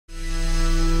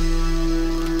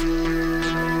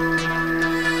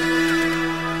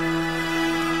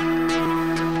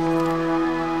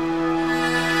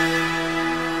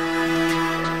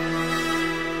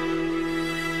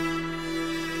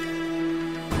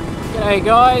Hey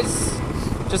guys,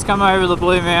 just come over the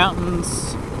Blue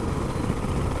Mountains,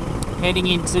 heading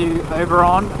into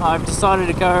Oberon. I've decided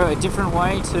to go a different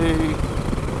way to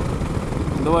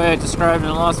the way I described in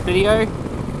the last video,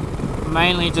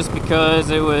 mainly just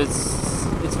because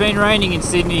it's been raining in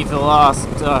Sydney for the last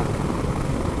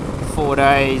 4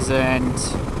 days, and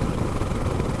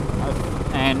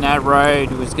that road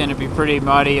was going to be pretty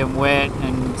muddy and wet,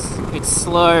 and it's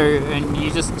slow, and you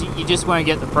just won't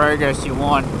get the progress you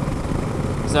want.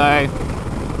 So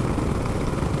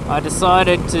I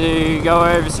decided to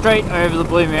go straight over the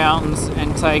Blue Mountains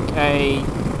and take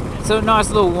it's a nice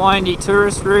little windy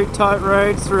tourist route type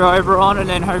road through Oberon, and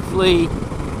then hopefully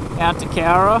out to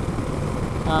Cowra.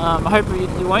 Hopefully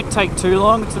it won't take too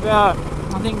long. It's about,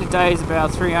 I think the day is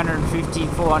about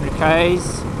 350-400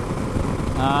 k's.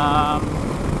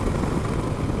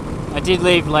 I did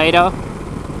leave later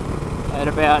at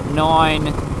about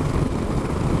 9.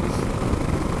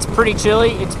 It's pretty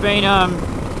chilly. It's been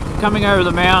coming over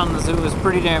the mountains, it was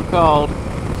pretty damn cold,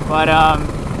 but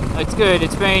it's good.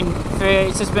 It's been fair.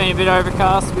 It's just been a bit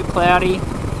overcast, a bit cloudy,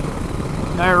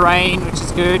 no rain, which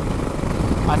is good.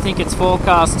 I think it's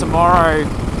forecast tomorrow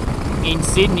in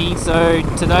Sydney, so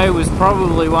today was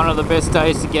probably one of the best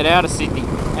days to get out of Sydney.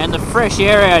 And the fresh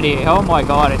air out here, oh my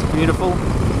god, it's beautiful.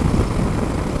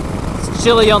 It's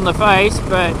chilly on the face,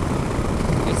 but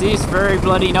it is very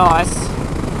bloody nice.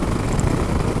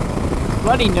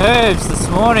 Bloody nerves this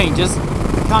morning, just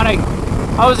kind of,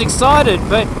 I was excited,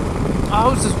 but I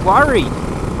was just worried.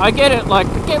 I get like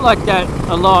that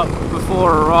a lot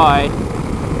before a ride,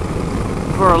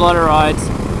 for a lot of rides,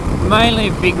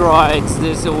 mainly big rides.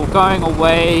 There's all going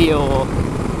away, or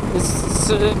there's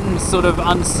certain sort of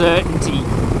uncertainty,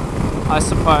 I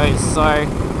suppose. So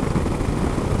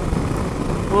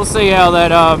we'll see how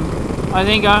that. I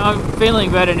think I'm feeling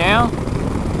better now.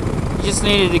 You just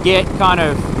needed to get kind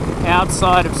of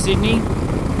outside of Sydney,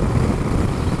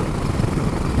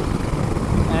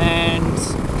 and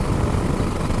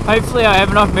hopefully I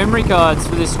have enough memory cards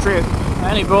for this trip.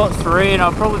 I only brought 3, and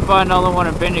I'll probably buy another one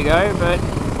in Bendigo, but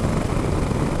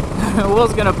I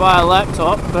was going to buy a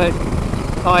laptop, but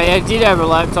oh yeah, I did have a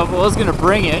laptop. I was going to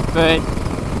bring it, but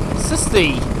it's just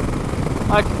you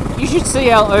should see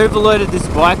how overloaded this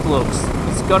bike looks.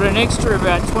 It's got an extra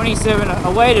about 27, I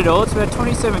weighed it all, it's about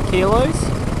 27 kilos.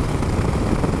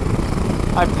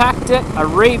 I packed it, I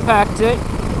repacked it.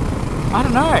 I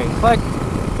don't know, like,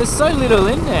 there's so little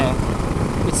in there,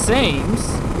 it seems.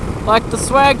 Like, the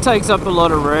swag takes up a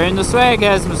lot of room. The swag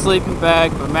has my sleeping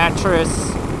bag, my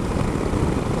mattress.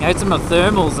 I had some of my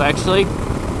thermals, actually.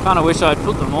 Kind of wish I'd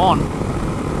put them on.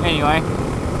 Anyway,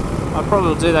 I'll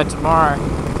probably do that tomorrow.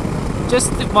 Just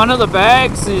one of the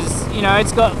bags is, you know,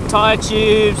 it's got tyre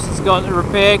tubes, it's got a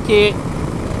repair kit,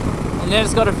 and then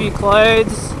it's got a few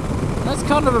clothes. That's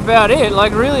kind of about it.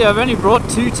 Like, really, I've only brought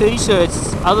 2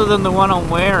 t-shirts other than the one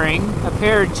I'm wearing, a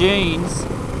pair of jeans,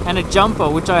 and a jumper,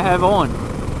 which I have on.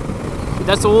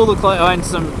 That's all the clothes, and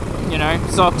some, you know,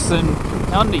 socks and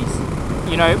undies.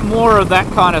 You know, more of that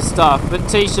kind of stuff. But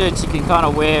t-shirts you can kind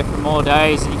of wear for more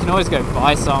days, and you can always go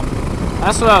buy some.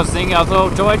 That's what I was thinking. I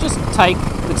thought, do I just take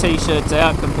the t-shirts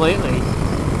out completely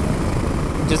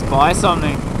and just buy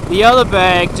something? The other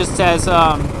bag just has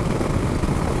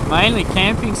mainly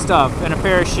camping stuff and a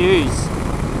pair of shoes.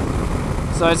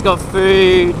 So it's got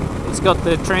food, it's got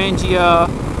the Trangia,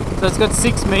 so it's got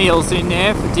 6 meals in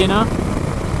there for dinner,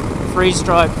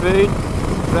 freeze-dried food,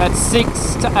 about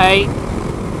 6 to 8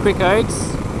 quick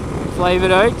oats,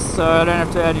 flavoured oats, so I don't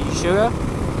have to add any sugar,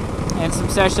 and some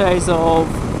sachets of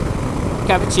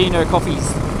cappuccino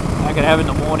coffees I could have in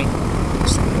the morning.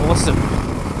 Just awesome.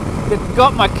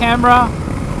 Got my camera,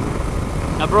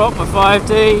 I brought my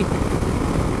 5D,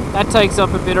 that takes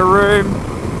up a bit of room.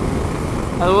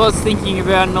 I was thinking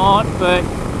about not, but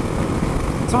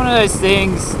it's one of those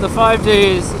things. The 5D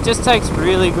it just takes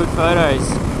really good photos.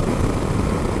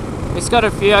 It's got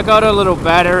a few, I got a little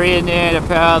battery in there to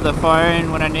power the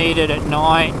phone when I need it at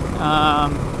night,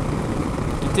 and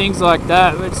things like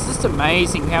that. But it's just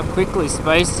amazing how quickly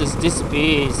space just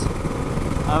disappears.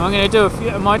 I'm going to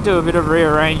I might do a bit of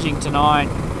rearranging tonight,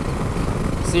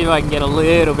 see if I can get a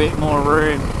little bit more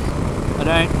room. I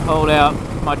don't hold out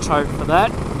much hope for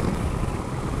that.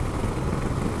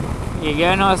 Here you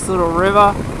go, nice little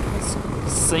river. It's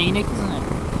scenic, isn't it?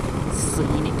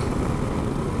 Scenic.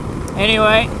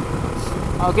 Anyway,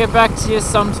 I'll get back to you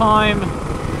sometime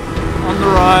on the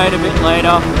ride a bit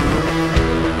later.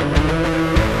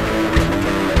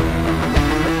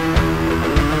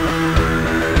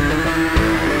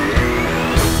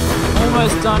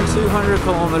 Almost done 200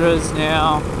 kilometers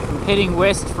now. I'm heading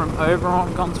west from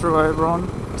Oberon, gone through Oberon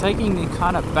taking the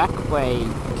kind of back way,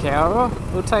 Cowra.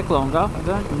 It'll take longer. I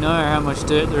don't know how much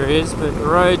dirt there is, but the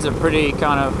roads are pretty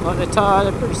kind of, like they're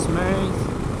tired, they're pretty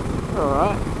smooth. They're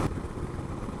alright.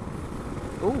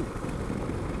 Ooh,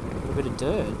 a bit of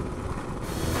dirt.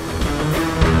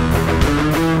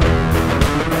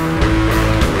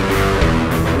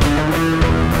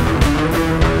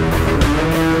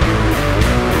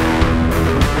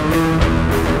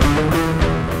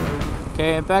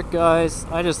 Okay, I'm back, guys.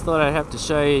 I just thought I'd have to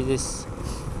show you this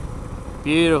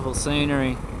beautiful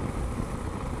scenery.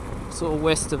 Sort of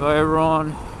west of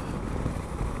Oberon,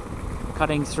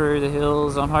 cutting through the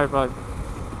hills. I hope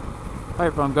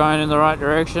I'm going in the right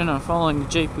direction. I'm following the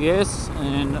GPS,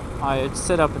 and I had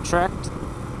set up a track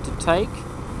to take.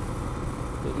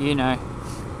 But you know,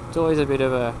 it's always a bit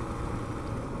of a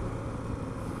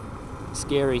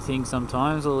scary thing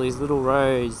sometimes. All these little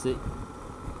roads that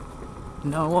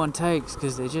no one takes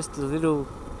because they're just the little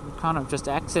kind of just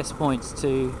access points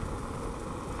to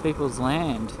people's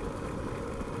land,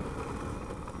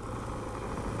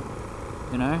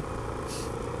 you know.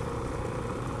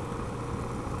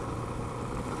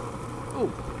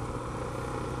 Oh,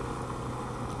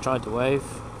 tried to wave.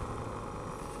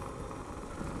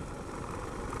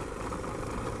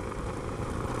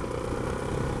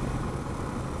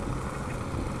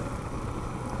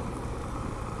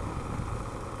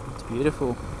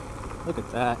 Beautiful. Look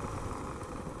at that.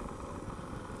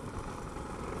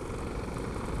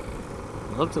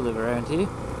 I'd love to live around here.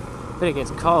 Bet it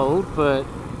gets cold, but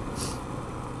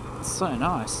it's so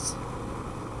nice.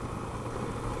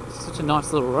 It's such a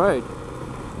nice little road.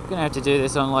 I'm gonna have to do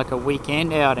this on like a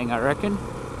weekend outing, I reckon.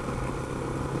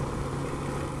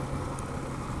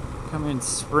 Come in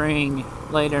spring,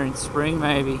 later in spring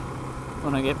maybe,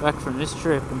 when I get back from this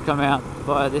trip, and come out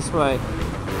via this way.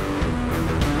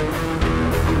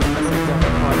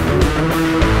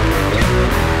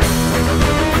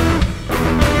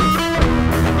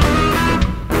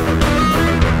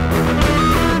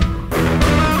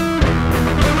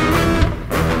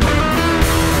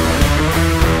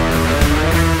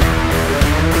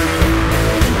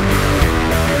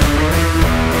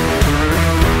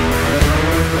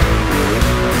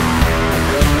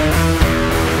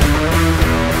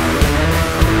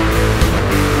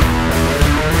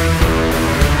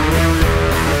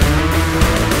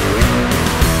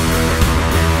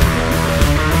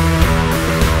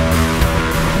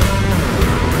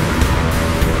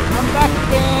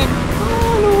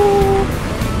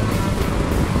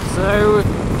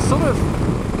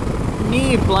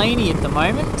 At the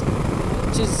moment,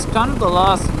 which is kind of the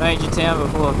last major town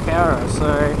before Cowra,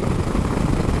 so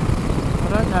I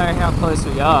don't know how close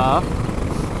we are.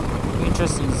 It'll be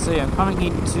interesting to see. I'm coming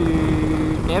into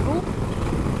Neville.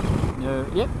 No,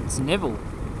 yep, it's Neville.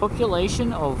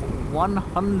 Population of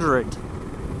 100.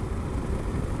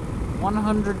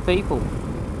 100 people.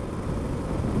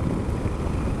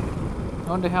 I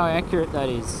wonder how accurate that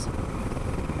is.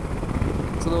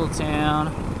 It's a little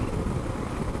town.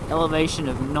 Elevation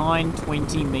of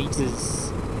 920 meters.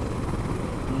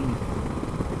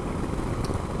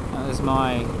 That is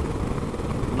my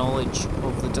knowledge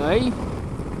of the day.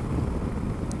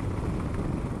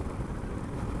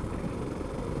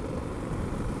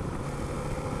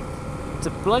 It's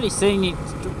a bloody scenic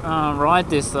ride,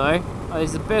 this though.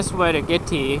 It's the best way to get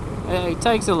here. It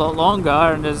takes a lot longer,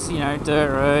 and there's, you know,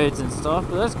 dirt roads and stuff,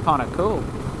 but that's kind of cool.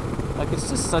 Like, it's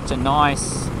just such a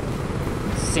nice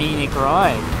scenic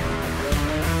ride.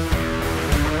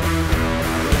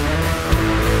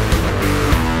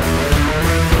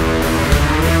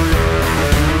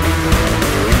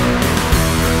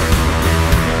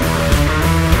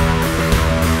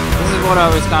 What I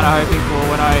was kind of hoping for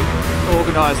when I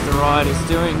organised the ride, is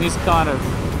doing this kind of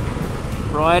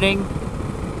riding,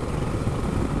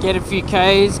 get a few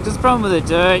Ks, because the problem with the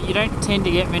dirt, you don't tend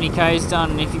to get many Ks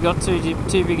done, and if you've got too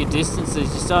big a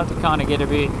distances, you start to kind of get a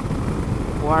bit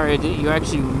worried that you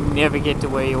actually never get to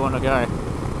where you want to go.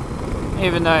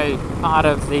 Even though part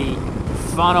of the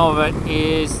fun of it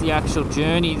is the actual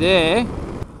journey there.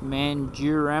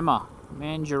 Mandurama.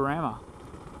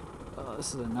 Oh,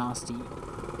 this is a nasty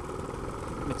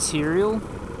material.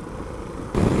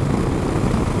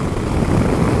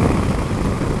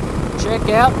 Check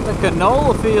out the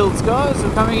canola fields, guys.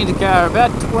 We're coming into Cowra,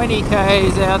 about 20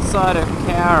 k's outside of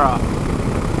Cowra.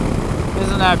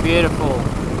 Isn't that beautiful?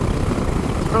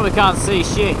 Probably can't see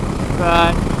shit,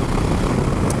 but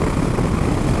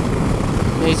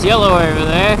there's yellow over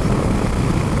there.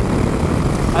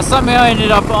 I somehow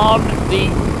ended up on the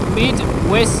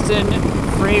Mid-Western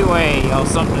Freeway or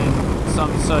something,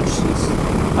 some such.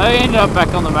 I ended up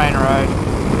back on the main road.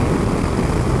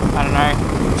 I don't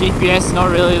know. GPS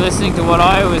not really listening to what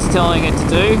I was telling it to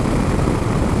do.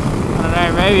 I don't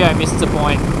know, maybe I missed the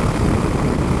point.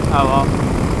 Oh well.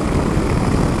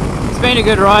 It's been a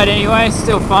good ride anyway,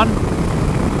 still fun.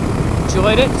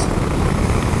 Enjoyed it.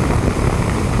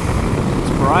 It's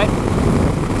bright.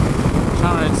 I'm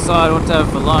trying to decide what to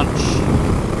have for lunch.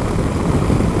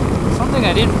 Something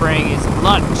I didn't bring is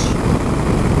lunch.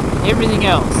 Everything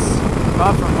else,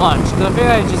 apart from lunch, because I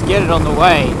figure I just get it on the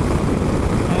way.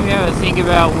 Maybe have a think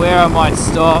about where I might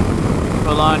stop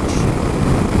for lunch.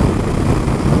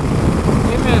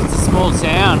 Even if it's a small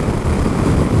town,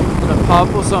 at a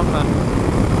pub or something.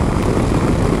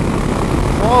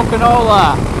 More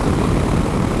canola!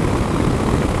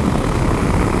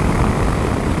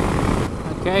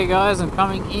 Okay guys, I'm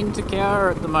coming into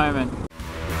Cowra at the moment.